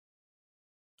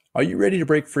Are you ready to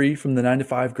break free from the 9 to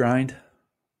 5 grind?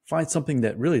 Find something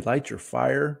that really lights your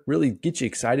fire, really gets you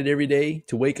excited every day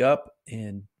to wake up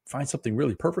and find something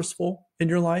really purposeful in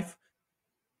your life?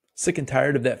 Sick and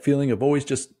tired of that feeling of always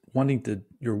just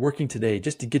you're working today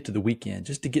just to get to the weekend,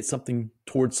 just to get something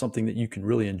towards something that you can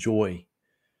really enjoy.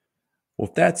 Well,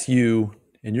 if that's you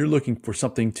and you're looking for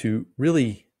something to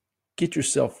really get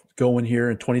yourself going here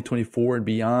in 2024 and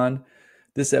beyond,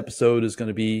 this episode is going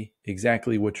to be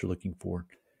exactly what you're looking for.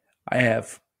 I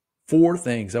have 4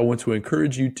 things I want to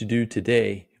encourage you to do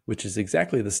today, which is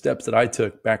exactly the steps that I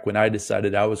took back when I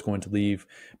decided I was going to leave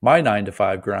my 9 to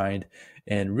 5 grind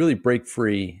and really break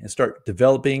free and start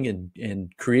developing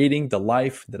and creating the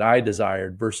life that I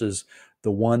desired versus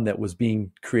the one that was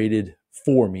being created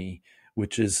for me,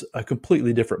 which is a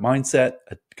completely different mindset,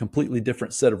 a completely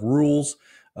different set of rules.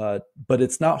 But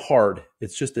it's not hard.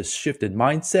 It's just a shifted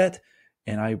mindset.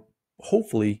 And I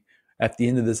hopefully at the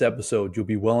end of this episode, you'll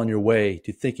be well on your way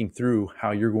to thinking through how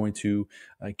you're going to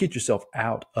get yourself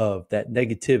out of that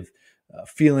negative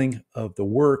feeling of the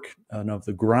work and of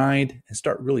the grind and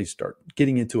start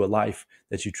getting into a life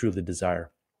that you truly desire.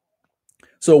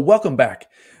 So welcome back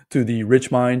to the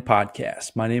Rich Mind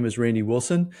Podcast. My name is Randy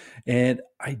Wilson, and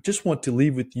I just want to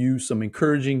leave with you some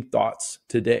encouraging thoughts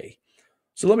today.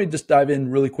 So let me just dive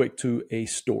in really quick to a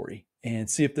story and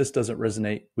see if this doesn't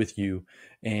resonate with you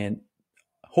and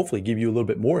hopefully give you a little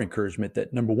bit more encouragement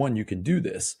that number one, you can do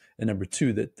this. And number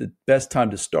two, that the best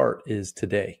time to start is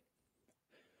today.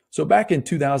 So back in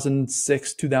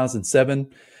 2006,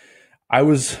 2007, I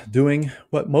was doing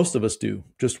what most of us do,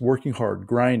 just working hard,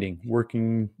 grinding,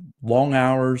 working long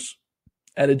hours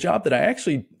at a job that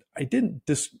I didn't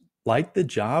dislike the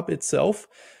job itself,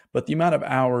 but the amount of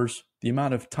hours, the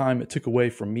amount of time it took away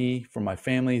from me, from my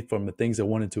family, from the things I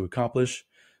wanted to accomplish,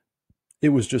 it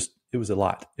was a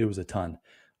lot. It was a ton.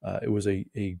 It was a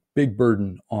big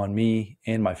burden on me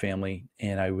and my family.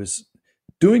 And I was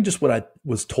doing just what I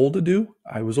was told to do.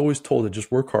 I was always told to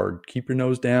just work hard, keep your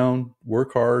nose down,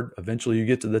 work hard. Eventually you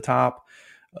get to the top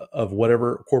of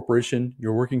whatever corporation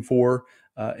you're working for,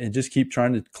 and just keep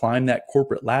trying to climb that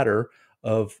corporate ladder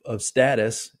of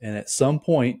status. And at some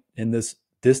point in this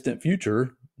distant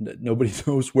future, nobody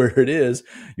knows where it is,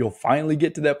 you'll finally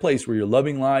get to that place where you're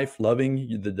loving life,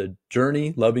 loving the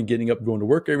journey, loving getting up, going to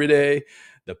work every day.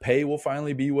 The pay will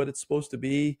finally be what it's supposed to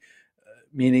be,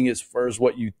 meaning as far as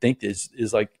what you think is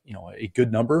like, a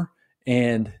good number.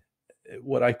 And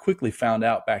what I quickly found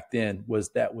out back then was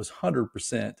that was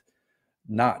 100%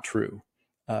 not true.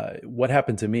 What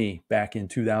happened to me back in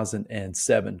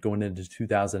 2007, going into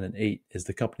 2008, is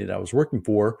the company that I was working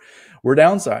for were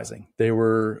downsizing. They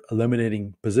were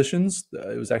eliminating positions.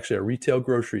 It was actually a retail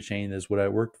grocery chain is what I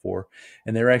worked for.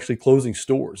 And they were actually closing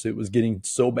stores. It was getting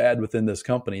so bad within this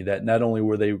company that not only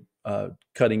were they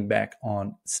cutting back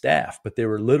on staff, but they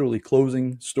were literally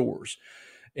closing stores.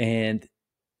 And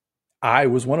I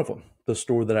was one of them. The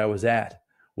store that I was at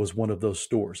was one of those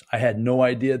stores. I had no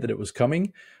idea that it was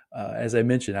coming. As I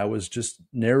mentioned, I was just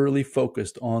narrowly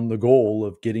focused on the goal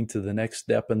of getting to the next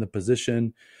step in the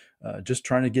position, just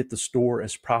trying to get the store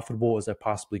as profitable as I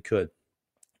possibly could.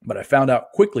 But I found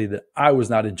out quickly that I was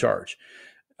not in charge,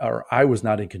 or I was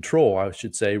not in control, I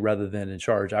should say, rather than in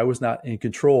charge. I was not in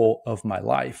control of my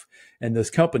life. And this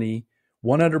company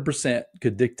 100%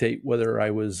 could dictate whether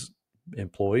I was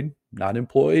employed, not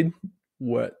employed,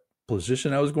 what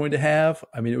position I was going to have.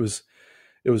 I mean, it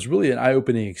was really an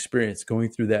eye-opening experience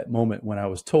going through that moment when I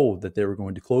was told that they were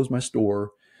going to close my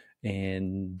store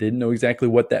and didn't know exactly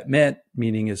what that meant,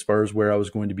 meaning as far as where I was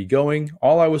going to be going.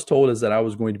 All I was told is that I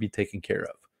was going to be taken care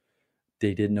of.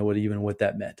 They didn't know what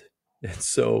that meant. And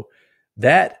so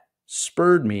that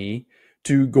spurred me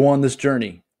to go on this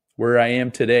journey where I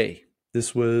am today.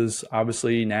 This was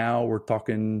obviously, now we're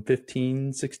talking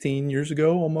 15, 16 years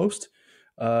ago almost,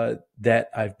 that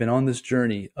I've been on this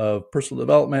journey of personal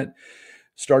development,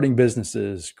 starting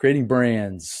businesses, creating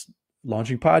brands,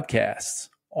 launching podcasts,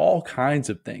 all kinds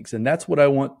of things. And that's what I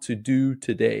want to do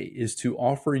today, is to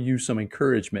offer you some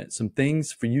encouragement, some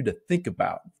things for you to think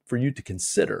about, for you to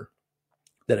consider,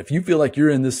 that if you feel like you're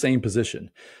in this same position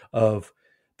of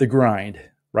the grind,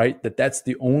 right? That's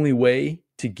the only way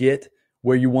to get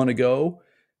where you want to go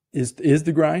is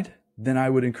the grind, then I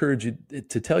would encourage you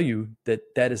to tell you that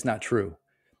that is not true.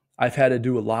 I've had to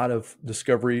do a lot of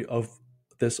discovery of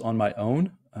this on my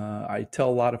own. I tell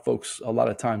a lot of folks a lot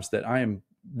of times that I am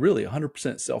really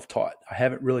 100% self-taught. I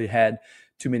haven't really had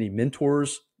too many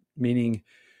mentors, meaning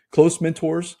close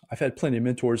mentors. I've had plenty of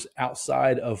mentors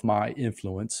outside of my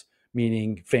influence,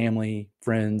 meaning family,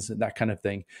 friends, and that kind of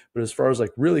thing. But as far as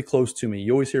like really close to me,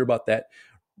 you always hear about that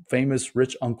famous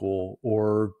rich uncle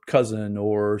or cousin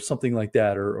or something like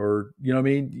that, or you know what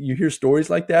I mean? You hear stories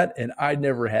like that, and I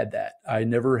never had that. I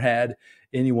never had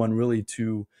anyone really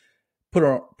to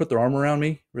put their arm around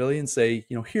me really and say,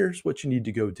 here's what you need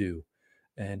to go do,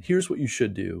 and here's what you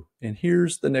should do, and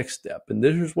here's the next step, and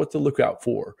this is what to look out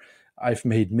for. I've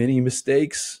made many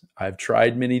mistakes. I've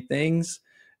tried many things,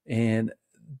 and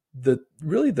the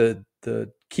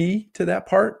key to that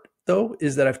part though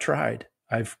is that I've tried.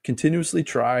 I've continuously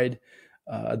tried.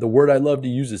 The word I love to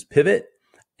use is pivot,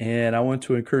 and I want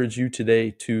to encourage you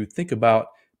today to think about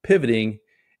pivoting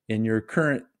in your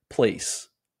current place.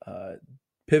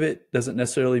 Pivot doesn't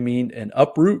necessarily mean an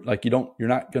uproot, like you're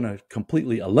not going to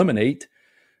completely eliminate,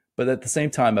 but at the same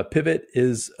time, a pivot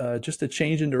is just a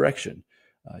change in direction.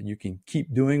 You can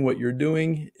keep doing what you're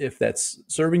doing if that's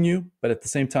serving you, but at the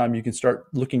same time, you can start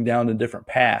looking down a different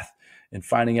path and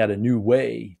finding out a new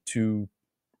way to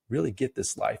really get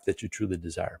this life that you truly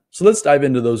desire. So let's dive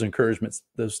into those encouragements,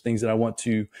 those things that I want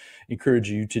to encourage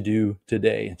you to do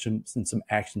today, and some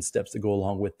action steps that go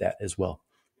along with that as well.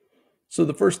 So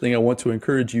the first thing I want to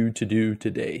encourage you to do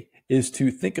today is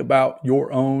to think about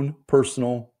your own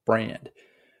personal brand,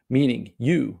 meaning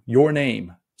your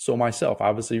name. So myself,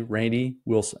 obviously, Randy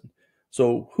Wilson.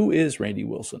 So who is Randy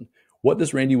Wilson? What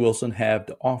does Randy Wilson have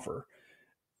to offer?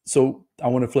 So I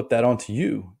want to flip that onto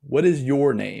you. What is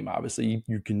your name? Obviously,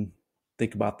 you can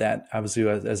think about that, obviously,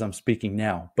 as I'm speaking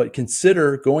now. But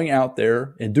consider going out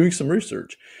there and doing some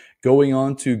research. Going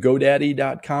on to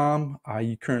GoDaddy.com.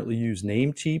 I currently use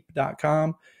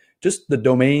Namecheap.com. Just the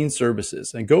domain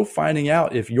services. And go finding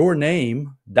out if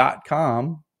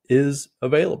yourname.com is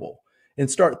available. And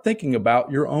start thinking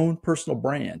about your own personal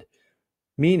brand.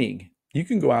 Meaning, you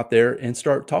can go out there and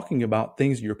start talking about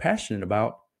things you're passionate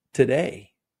about today.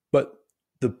 But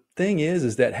the thing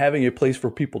is that having a place for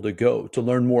people to go to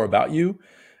learn more about you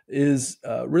is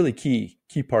really key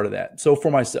part of that. So for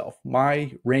myself,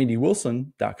 my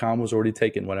randywilson.com was already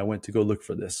taken when I went to go look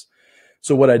for this.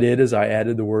 So what I did is I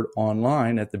added the word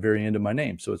online at the very end of my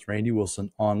name. So it's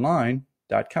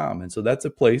randywilsononline.com. And so that's a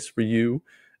place for you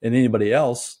and anybody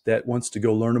else that wants to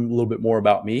go learn a little bit more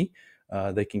about me.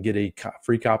 They can get a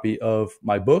free copy of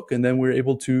my book, and then we're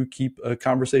able to keep a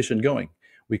conversation going.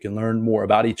 We can learn more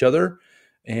about each other.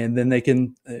 And then they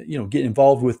can, get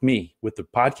involved with me, with the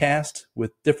podcast,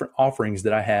 with different offerings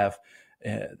that I have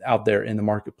out there in the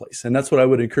marketplace. And that's what I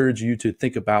would encourage you to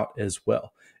think about as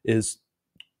well, is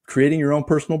creating your own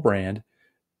personal brand,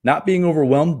 not being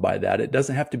overwhelmed by that. It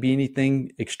doesn't have to be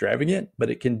anything extravagant, but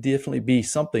it can definitely be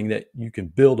something that you can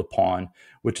build upon,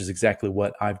 which is exactly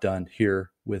what I've done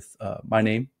here with my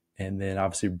name. And then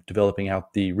obviously developing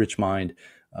out the Rich Mind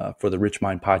for the Rich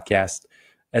Mind podcast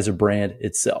as a brand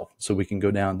itself. So we can go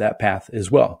down that path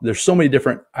as well. There's so many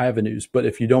different avenues, but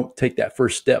if you don't take that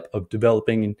first step of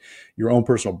developing your own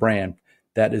personal brand,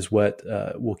 that is what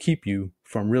will keep you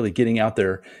from really getting out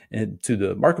there into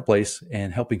the marketplace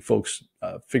and helping folks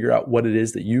figure out what it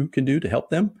is that you can do to help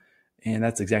them. And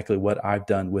that's exactly what I've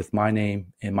done with my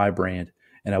name and my brand.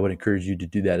 And I would encourage you to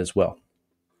do that as well.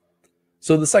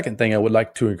 So the second thing I would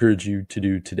like to encourage you to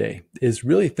do today is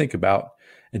really think about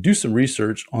and do some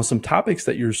research on some topics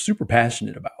that you're super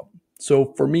passionate about.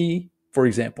 So for me, for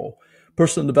example,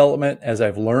 personal development, as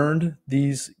I've learned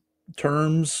these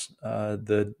terms,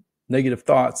 the negative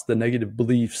thoughts, the negative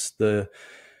beliefs, the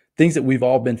things that we've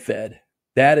all been fed,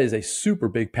 that is a super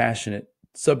big passionate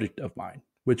subject of mine,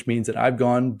 which means that I've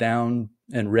gone down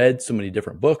and read so many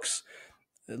different books,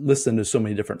 listened to so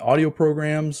many different audio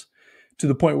programs, to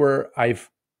the point where I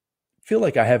feel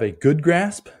like I have a good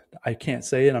grasp. I can't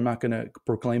say it. I'm not going to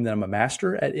proclaim that I'm a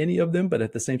master at any of them, but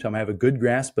at the same time, I have a good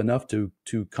grasp enough to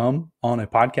come on a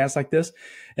podcast like this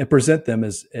and present them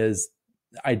as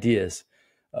ideas,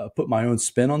 put my own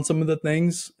spin on some of the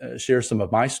things, share some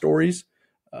of my stories.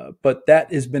 But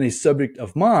that has been a subject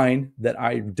of mine that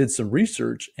I did some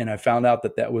research, and I found out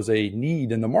that was a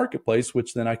need in the marketplace,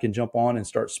 which then I can jump on and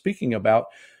start speaking about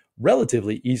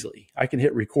relatively easily. I can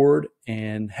hit record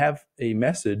and have a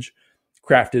message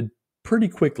crafted pretty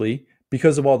quickly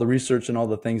because of all the research and all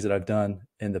the things that I've done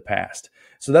in the past.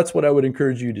 So that's what I would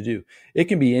encourage you to do. It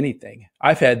can be anything.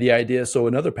 I've had the idea. So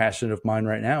another passion of mine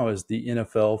right now is the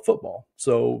NFL football.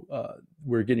 So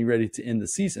we're getting ready to end the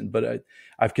season, but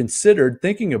I've considered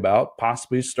thinking about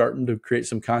possibly starting to create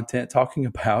some content talking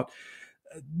about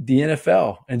the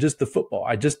NFL and just the football.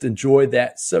 I just enjoy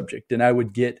that subject, and I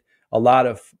would get a lot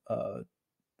of,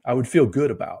 I would feel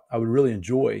good about, I would really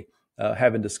enjoy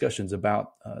having discussions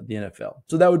about the NFL.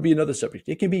 So that would be another subject.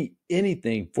 It can be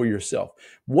anything for yourself.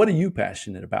 What are you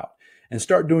passionate about? And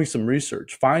start doing some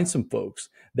research. Find some folks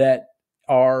that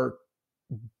are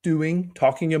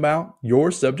talking about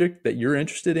your subject that you're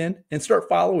interested in, and start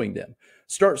following them.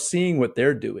 Start seeing what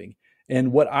they're doing.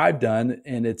 And what I've done,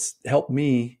 and it's helped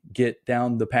me get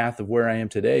down the path of where I am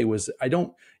today, was you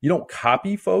don't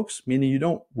copy folks, meaning you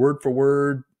don't word for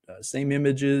word, same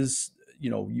images,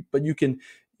 but you can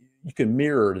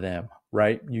mirror them,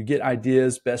 right? You get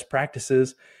ideas, best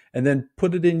practices, and then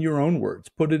put it in your own words,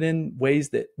 put it in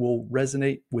ways that will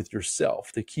resonate with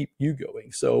yourself to keep you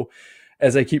going. So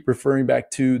as I keep referring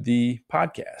back to the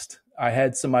podcast, I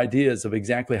had some ideas of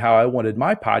exactly how I wanted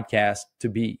my podcast to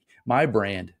be, my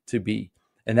brand to be.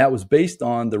 And that was based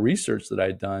on the research that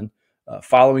I'd done,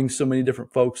 following so many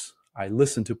different folks. I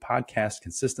listened to podcasts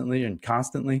consistently and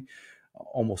constantly,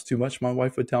 almost too much, my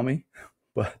wife would tell me.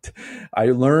 But I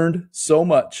learned so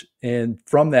much, and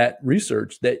from that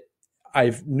research, that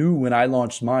I knew when I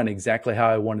launched mine exactly how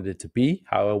I wanted it to be,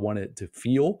 how I wanted it to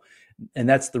feel. And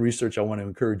that's the research I want to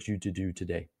encourage you to do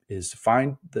today, is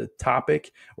find the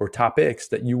topic or topics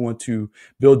that you want to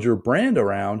build your brand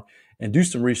around and do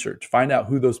some research. Find out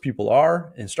who those people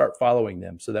are and start following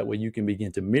them, so that way you can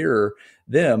begin to mirror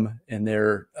them and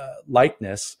their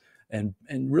likeness and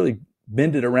really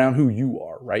bend it around who you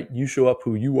are, right? You show up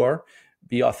who you are,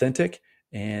 be authentic,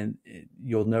 and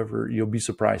you'll be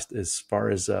surprised as far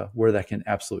as where that can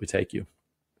absolutely take you.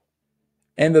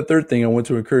 And the third thing I want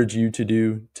to encourage you to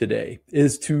do today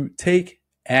is to take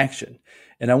action.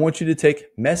 And I want you to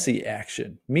take messy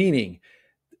action, meaning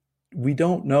we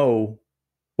don't know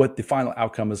what the final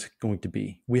outcome is going to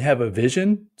be. We have a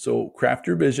vision, so craft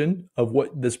your vision of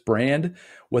what this brand,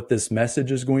 what this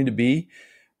message is going to be,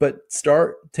 but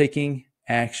start taking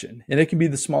action. And it can be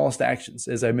the smallest actions,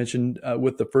 as I mentioned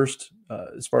with the first,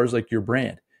 as far as like your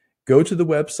brand. Go to the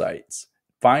websites,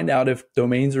 find out if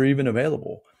domains are even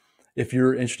available. If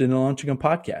you're interested in launching a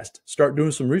podcast, start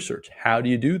doing some research. How do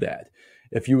you do that?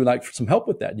 If you would like some help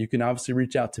with that, you can obviously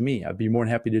reach out to me. I'd be more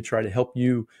than happy to try to help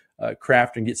you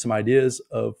craft and get some ideas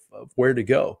of where to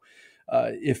go.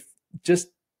 If just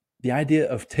the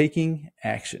idea of taking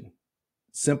action,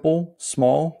 simple,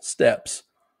 small steps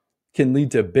can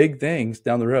lead to big things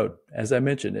down the road. As I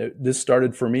mentioned, this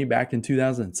started for me back in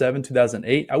 2007,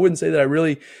 2008. I wouldn't say that I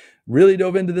really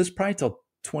dove into this probably till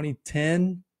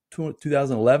 2010,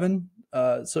 2011.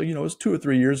 So, it was 2 or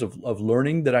 3 years of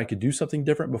learning that I could do something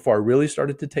different before I really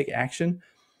started to take action.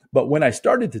 But when I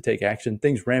started to take action,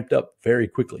 things ramped up very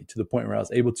quickly to the point where I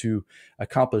was able to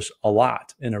accomplish a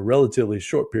lot in a relatively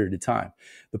short period of time.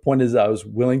 The point is I was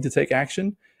willing to take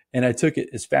action, and I took it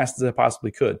as fast as I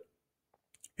possibly could.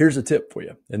 Here's a tip for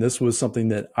you. And this was something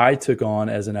that I took on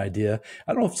as an idea.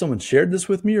 I don't know if someone shared this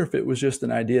with me or if it was just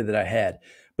an idea that I had,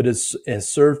 but it has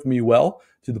served me well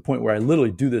to the point where I literally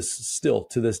do this still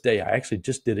to this day. I actually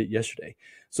just did it yesterday.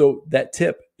 So that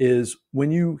tip is,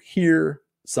 when you hear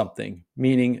something,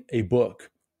 meaning a book,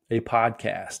 a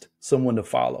podcast, someone to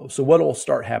follow. So what will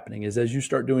start happening is, as you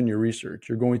start doing your research,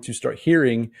 you're going to start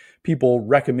hearing people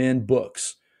recommend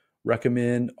books,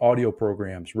 recommend audio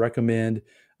programs, recommend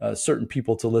certain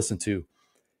people to listen to.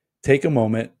 Take a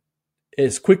moment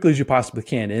as quickly as you possibly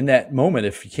can. In that moment,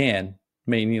 if you can,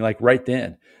 meaning like right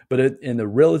then, but in a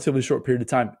relatively short period of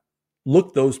time,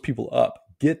 look those people up,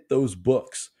 get those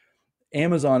books.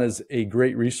 Amazon is a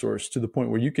great resource to the point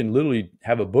where you can literally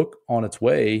have a book on its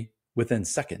way within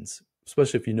seconds,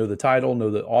 especially if you know the title,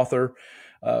 know the author.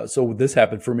 So this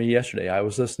happened for me yesterday. I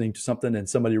was listening to something and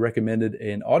somebody recommended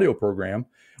an audio program,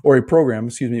 or a program,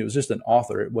 excuse me. It was just an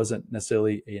author. It wasn't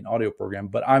necessarily an audio program,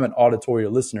 but I'm an auditory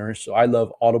listener. So I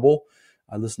love Audible.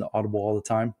 I listen to Audible all the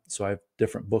time. So I have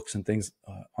different books and things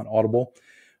on Audible.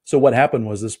 So what happened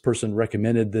was, this person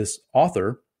recommended this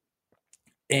author,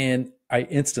 and I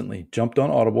instantly jumped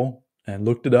on Audible and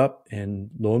looked it up,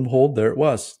 and lo and behold, there it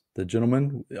was, the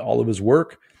gentleman, all of his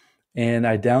work. And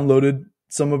I downloaded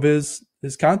some of his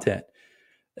content,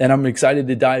 and I'm excited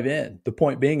to dive in. The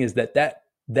point being is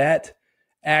that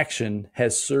action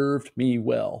has served me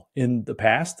well in the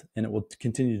past, and it will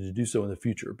continue to do so in the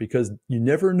future, because you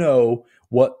never know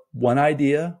what one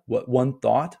idea, what one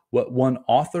thought, what one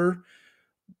author,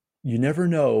 you never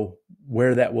know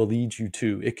where that will lead you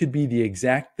to. It could be the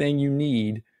exact thing you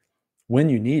need when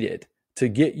you need it to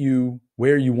get you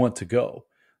where you want to go.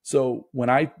 So when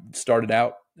I started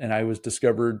out and I was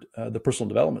discovered the personal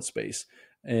development space,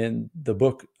 and the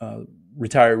book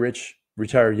Retire Rich,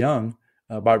 Retire Young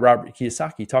by Robert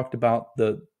Kiyosaki talked about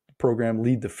the program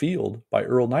Lead the Field by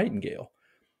Earl Nightingale.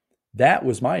 That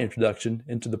was my introduction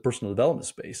into the personal development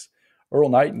space. Earl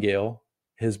Nightingale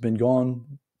has been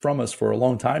gone from us for a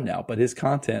long time now, but his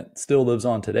content still lives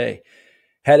on today.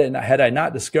 Had I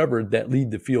not discovered that Lead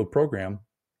the Field program,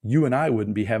 you and I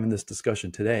wouldn't be having this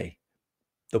discussion today.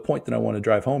 The point that I want to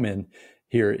drive home in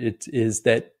here. It is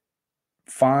that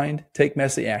take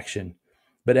messy action.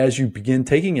 But as you begin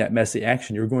taking that messy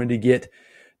action, you're going to get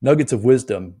nuggets of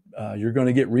wisdom. You're going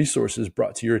to get resources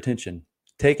brought to your attention.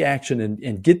 Take action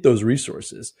and get those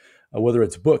resources, whether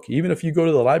it's a book. Even if you go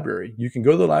to the library, you can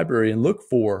go to the library and look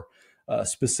for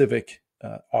specific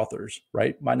authors,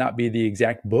 right? Might not be the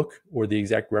exact book or the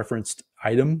exact referenced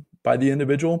item by the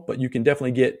individual, but you can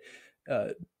definitely get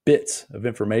bits of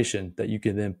information that you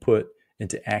can then put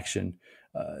into action.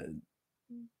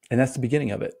 And that's the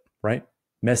beginning of it, right?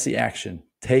 Messy action,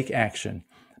 take action,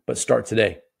 but start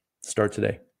today. Start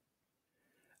today.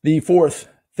 The fourth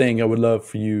thing I would love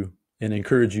for you and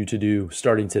encourage you to do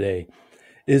starting today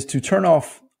is to turn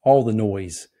off all the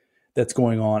noise that's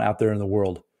going on out there in the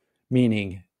world.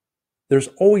 Meaning there's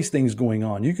always things going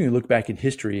on. You can look back in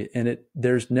history and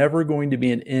there's never going to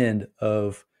be an end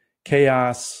of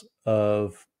chaos,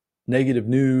 of negative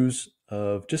news,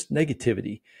 of just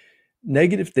negativity.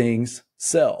 Negative things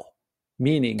sell,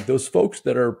 meaning those folks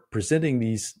that are presenting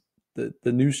the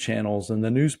news channels and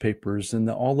the newspapers and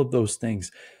all of those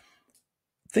things,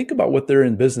 think about what they're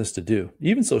in business to do.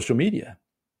 Even social media,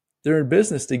 they're in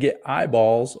business to get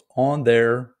eyeballs on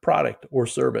their product or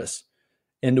service.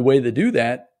 And the way they do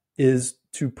that is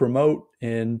to promote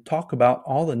and talk about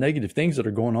all the negative things that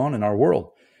are going on in our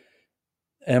world.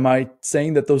 Am I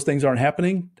saying that those things aren't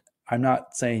happening? I'm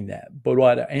not saying that. But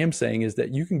what I am saying is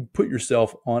that you can put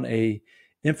yourself on a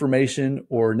information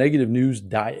or negative news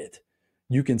diet.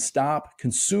 You can stop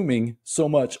consuming so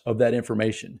much of that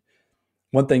information.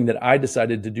 One thing that I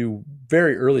decided to do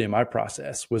very early in my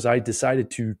process was I decided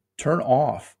to turn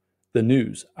off the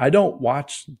news. I don't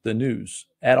watch the news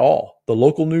at all. The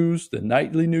local news, the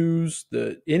nightly news,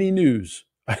 any news.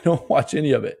 I don't watch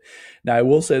any of it. Now, I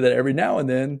will say that every now and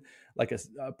then, like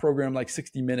a program like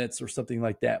 60 Minutes or something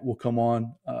like that will come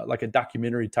on, like a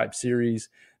documentary type series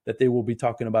that they will be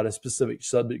talking about a specific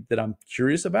subject that I'm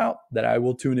curious about, that I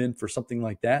will tune in for something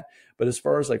like that. But as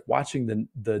far as like watching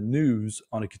the news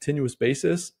on a continuous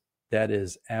basis, that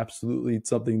is absolutely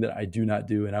something that I do not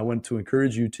do. And I want to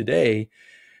encourage you today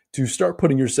to start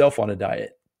putting yourself on a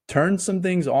diet. Turn some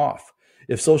things off.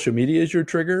 If social media is your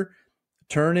trigger,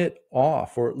 turn it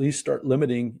off, or at least start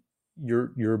limiting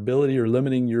your ability or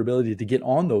limiting your ability to get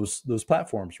on those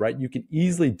platforms, right? You can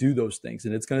easily do those things,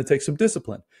 and it's going to take some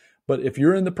discipline. But if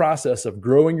you're in the process of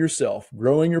growing yourself,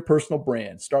 growing your personal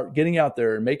brand, start getting out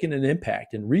there and making an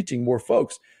impact and reaching more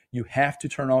folks, you have to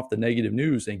turn off the negative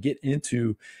news and get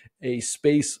into a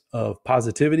space of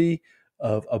positivity,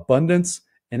 of abundance,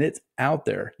 and it's out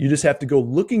there. You just have to go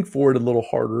looking for it a little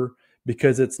harder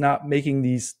because it's not making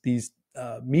these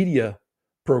media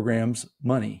programs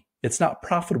money. It's not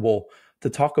profitable to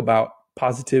talk about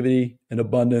positivity and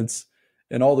abundance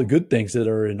and all the good things that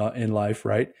are in life,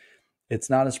 right?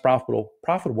 It's not as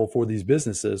profitable for these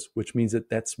businesses, which means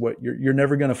that's what you're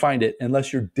never going to find it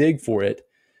unless you dig for it.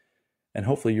 And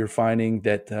hopefully you're finding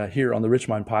that here on the Rich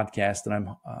Mind podcast, that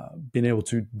I'm being able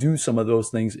to do some of those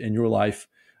things in your life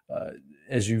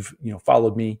as you've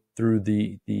followed me through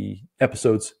the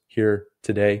episodes here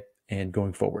today and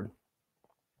going forward.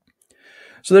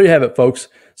 So there you have it, folks.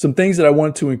 Some things that I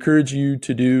want to encourage you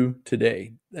to do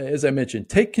today. As I mentioned,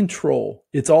 take control.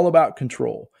 It's all about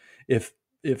control. If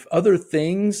other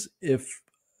things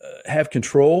have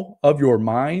control of your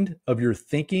mind, of your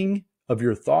thinking, of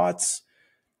your thoughts,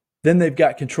 then they've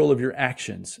got control of your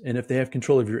actions. And if they have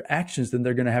control of your actions, then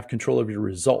they're going to have control of your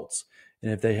results.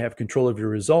 And if they have control of your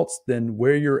results, then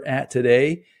where you're at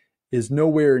today is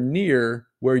nowhere near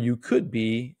where you could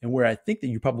be and where I think that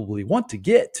you probably want to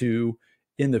get to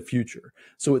in the future.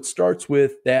 So it starts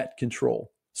with that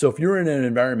control. So if you're in an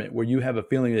environment where you have a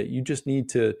feeling that you just need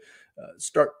to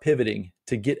start pivoting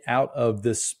to get out of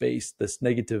this space, this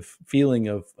negative feeling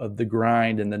of the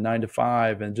grind and the 9 to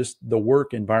 5 and just the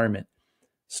work environment,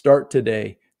 start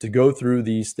today to go through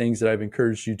these things that I've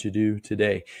encouraged you to do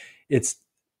today. It's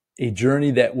a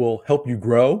journey that will help you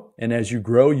grow. And as you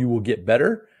grow, you will get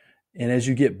better. And as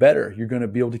you get better, you're going to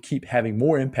be able to keep having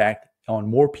more impact on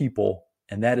more people.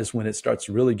 And that is when it starts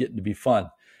really getting to be fun.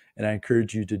 And I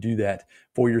encourage you to do that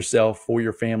for yourself, for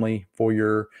your family, for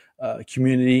your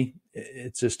community.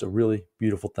 It's just a really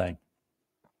beautiful thing.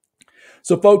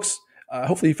 So folks,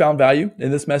 hopefully you found value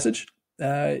in this message.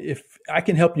 If I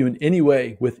can help you in any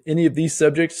way with any of these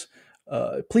subjects,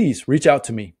 please reach out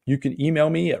to me. You can email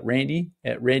me at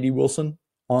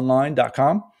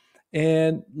randy@randywilsononline.com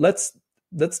and let's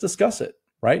discuss it,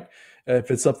 right?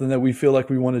 If it's something that we feel like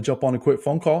we want to jump on a quick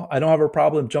phone call, I don't have a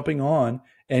problem jumping on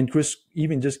and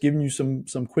even just giving you some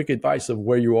quick advice of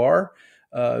where you are,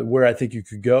 where I think you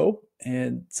could go.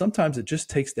 And sometimes it just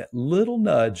takes that little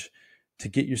nudge to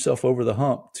get yourself over the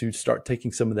hump to start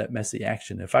taking some of that messy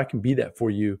action. If I can be that for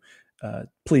you,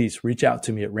 please reach out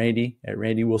to me at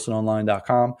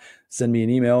randy@randywilsononline.com. Send me an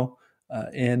email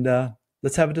and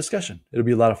let's have a discussion. It'll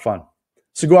be a lot of fun.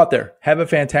 So go out there, have a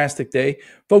fantastic day,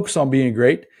 focus on being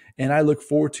great, and I look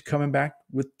forward to coming back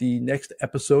with the next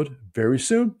episode very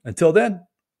soon. Until then,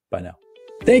 bye now.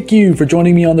 Thank you for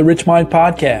joining me on the Rich Mind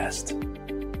Podcast.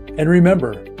 And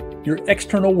remember, your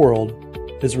external world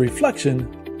is a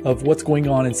reflection of what's going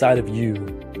on inside of you.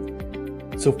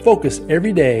 So focus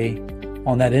every day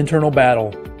on that internal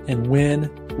battle and win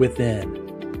within.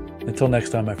 Until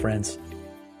next time, my friends.